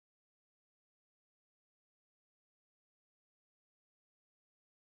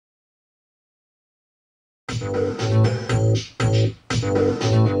This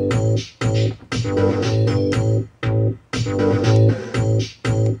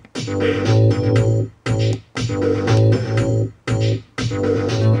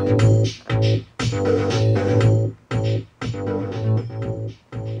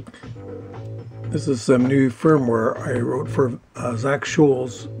is some new firmware I wrote for Zach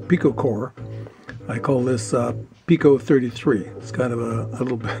Scholl's Pikocore. I call this Piko-33. It's kind of a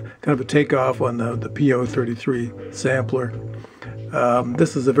little kind of a takeoff on the Piko-33 sampler.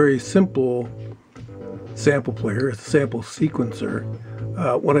 This is a very simple sample player. It's a sample sequencer.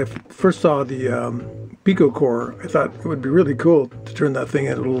 When I first saw the Pikocore, I thought it would be really cool to turn that thing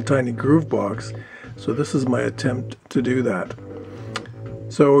into a little tiny Groovebox. So this is my attempt to do that.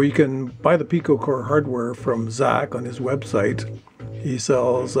 So you can buy the Pikocore hardware from Zach on his website. He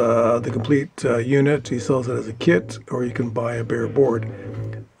sells the complete unit. He sells it as a kit, or you can buy a bare board.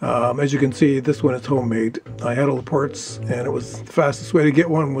 As you can see, this one is homemade. I had all the parts, and it was the fastest way to get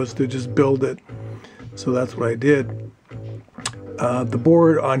one was to just build it. So that's what I did. The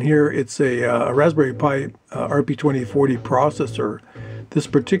board on here, it's a Raspberry Pi RP2040 processor. This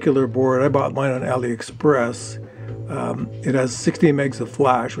particular board, I bought mine on AliExpress. It has 16 megs of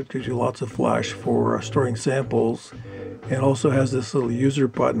flash, which gives you lots of flash for storing samples, and also has this little user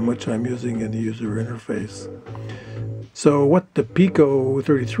button, which I'm using in the user interface. So what the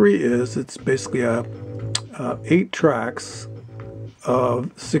Piko-33 is, it's basically 8 tracks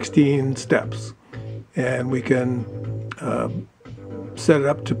of 16 steps, and we can set it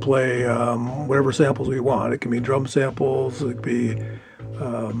up to play whatever samples we want. It can be drum samples, it can be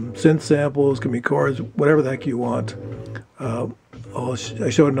synth samples, can be chords, whatever the heck you want. I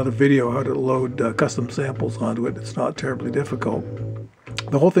showed another video how to load custom samples onto it. It's not terribly difficult.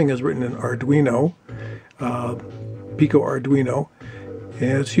 The whole thing is written in Arduino, Pico Arduino,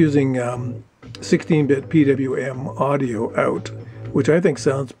 and it's using 16-bit PWM audio out, which I think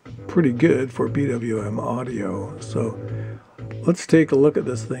sounds pretty good for PWM audio. So let's take a look at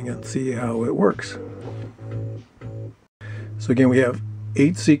this thing and see how it works. So again, we have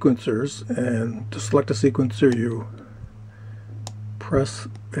 8 sequencers, and to select a sequencer you press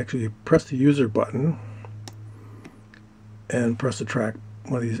the user button and press the track,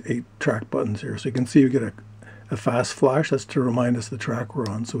 one of these 8 track buttons here. So you can see you get a fast flash. That's to remind us the track we're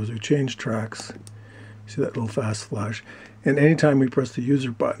on. So as we change tracks, you see that little fast flash, and anytime we press the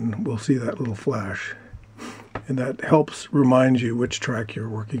user button we'll see that little flash, and that helps remind you which track you're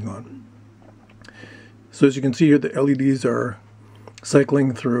working on. So as you can see here, the LEDs are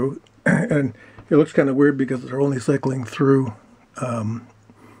cycling through, and it looks kind of weird because they're only cycling through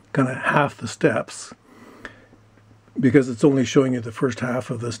kind of half the steps, because it's only showing you the first half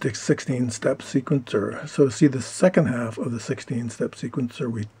of the 16-step sequencer. So to see the second half of the 16-step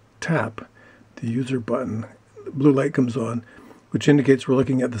sequencer, we tap the user button. The blue light comes on, which indicates we're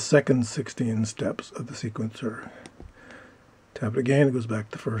looking at the second 16 steps of the sequencer. Tap it again, it goes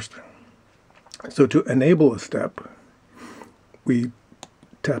back to first. So to enable a step, we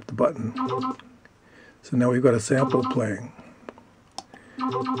tap the button. So now we've got a sample playing.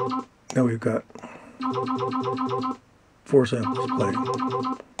 Now we've got 4 samples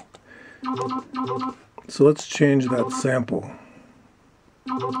playing. So let's change that sample.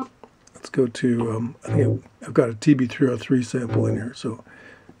 Let's go to, I think I've got a TB303 sample in here. So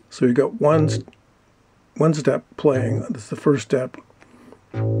you've got one step playing. That's the first step.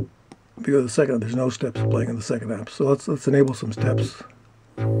 If you go to the second, there's no steps playing in the second half. So let's enable some steps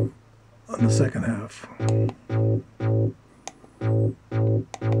on the second half.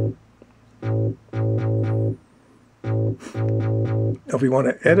 Now if we want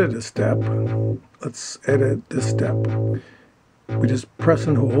to edit a step, let's edit this step. We just press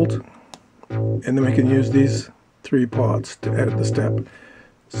and hold, and then we can use these 3 pots to edit the step.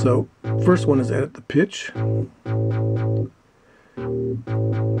 So first one is edit the pitch.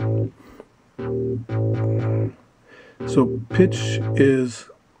 So pitch is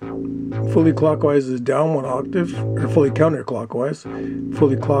fully clockwise is down 1 octave, or fully counterclockwise.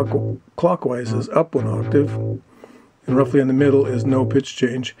 Fully clockwise is up 1 octave, and roughly in the middle is no pitch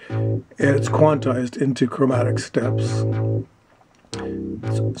change, and it's quantized into chromatic steps.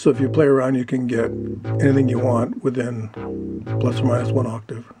 So if you play around, you can get anything you want within plus or minus 1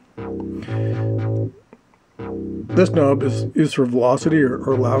 octave. This knob is used for velocity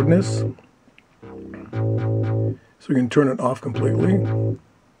or loudness. So we can turn it off completely.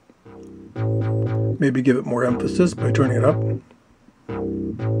 Maybe give it more emphasis by turning it up.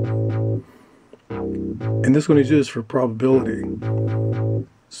 And this one is used for probability.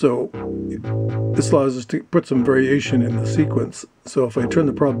 So this allows us to put some variation in the sequence. So if I turn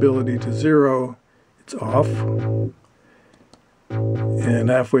the probability to 0, it it's off, and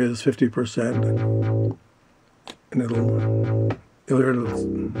halfway is 50%, and it'll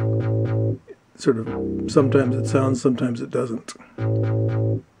sort of, sometimes it sounds, sometimes it doesn't.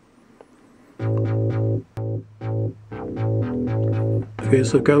 Okay,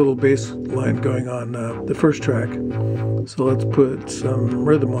 so I've got a little bass line going on the first track, so let's put some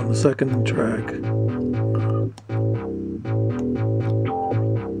rhythm on the second track.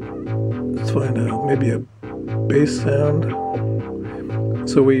 Let's find maybe a bass sound.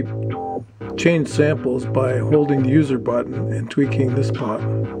 So we change samples by holding the user button and tweaking this pot.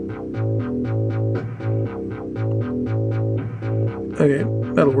 Okay,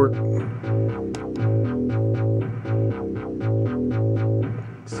 that'll work.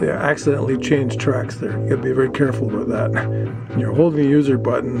 See, I accidentally changed tracks there. You gotta be very careful about that. When you're holding the user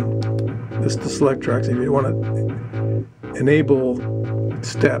button, this to select tracks. If you want to enable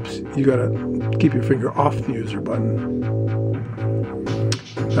steps, you gotta keep your finger off the user button.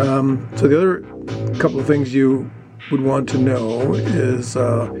 So the other couple of things you would want to know is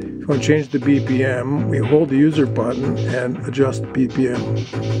if you want to change the BPM, we hold the user button and adjust BPM.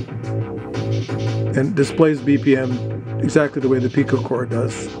 And it displays BPM exactly the way the Pikocore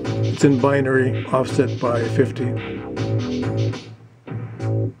does. It's in binary, offset by 50.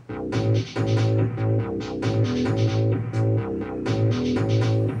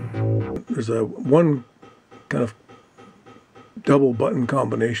 There's one kind of double button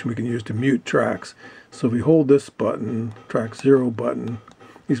combination we can use to mute tracks. So if we hold this button, track 0 button,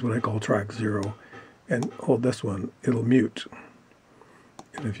 this is what I call track 0, and hold this one, it'll mute.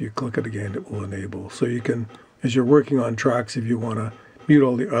 And if you click it again, it will enable. So you can, as you're working on tracks, if you want to mute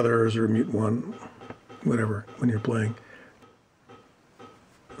all the others or mute one, whatever, when you're playing.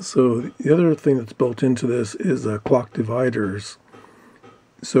 So the other thing that's built into this is clock dividers.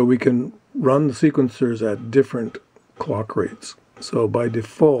 So we can run the sequencers at different clock rates. So by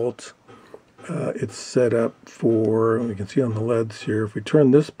default, it's set up for, you can see on the LEDs here, if we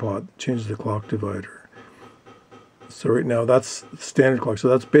turn this pot, change the clock divider. So right now that's standard clock, so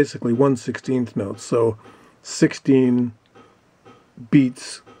that's basically 1/16 notes. So 16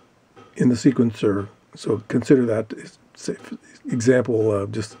 beats in the sequencer. So consider that, say, example,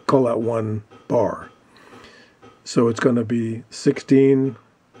 just call that 1 bar. So it's going to be 16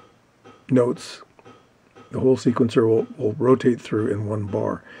 notes. The whole sequencer will rotate through in 1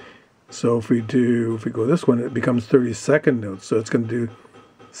 bar. So if we go this one, it becomes 32nd notes. So it's going to do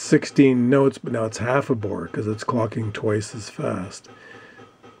 16 notes, but now it's half a bar because it's clocking twice as fast.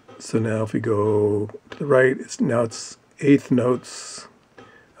 So now if we go to the right, now it's 1/8 notes.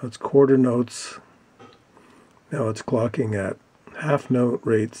 Now it's quarter notes. Now it's clocking at half note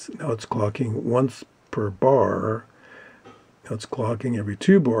rates. Now it's clocking once per bar. Now it's clocking every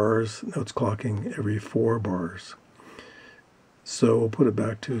 2 bars. Now it's clocking every 4 bars. So we'll put it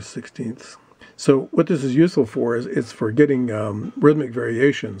back to 16ths. So what this is useful for is it's for getting rhythmic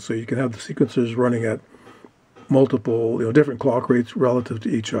variation. So you can have the sequencers running at multiple, different clock rates relative to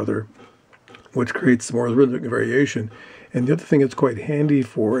each other, which creates more rhythmic variation. And the other thing it's quite handy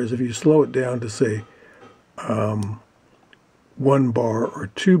for is if you slow it down to, say, 1 bar or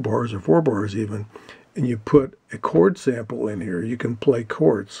 2 bars or 4 bars even, and you put a chord sample in here, you can play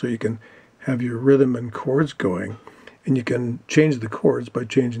chords. So you can have your rhythm and chords going, and you can change the chords by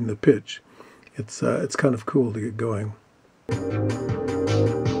changing the pitch. It's kind of cool to get going.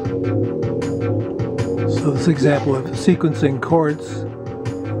 So this example of sequencing chords,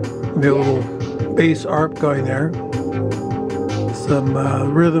 we have a little bass ARP going there, some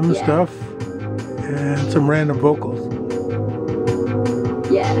rhythm stuff, and some random vocals.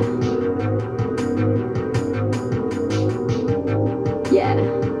 Yeah. Yeah.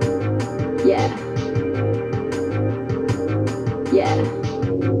 Yeah. Yeah.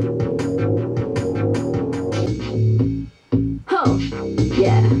 Oh.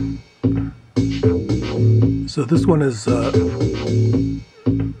 Yeah. So this one is a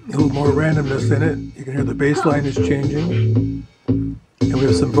little more randomness in it. You can hear the bass line is changing, and we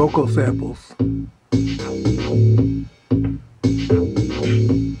have some vocal samples.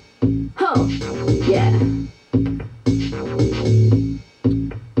 Oh. Yeah.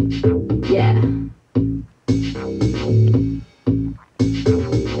 Yeah.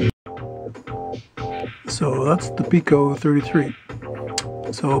 So that's the Piko-33.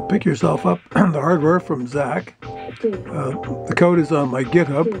 So pick yourself up the hardware from Zach. The code is on my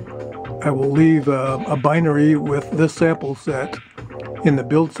GitHub. I will leave a binary with this sample set in the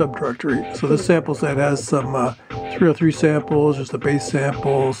build subdirectory. So this sample set has some 303 samples, just a bass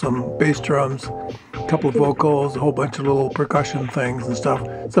sample, some bass drums, a couple of vocals, a whole bunch of little percussion things and stuff.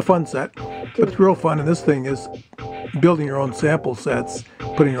 It's a fun set. But it's real fun, and this thing is building your own sample sets,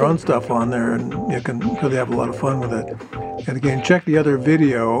 putting your own stuff on there, and you can really have a lot of fun with it. And again, check the other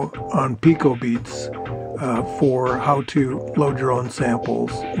video on Picobeats for how to load your own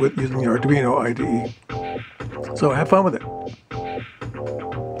samples with using the Arduino IDE. So have fun with it.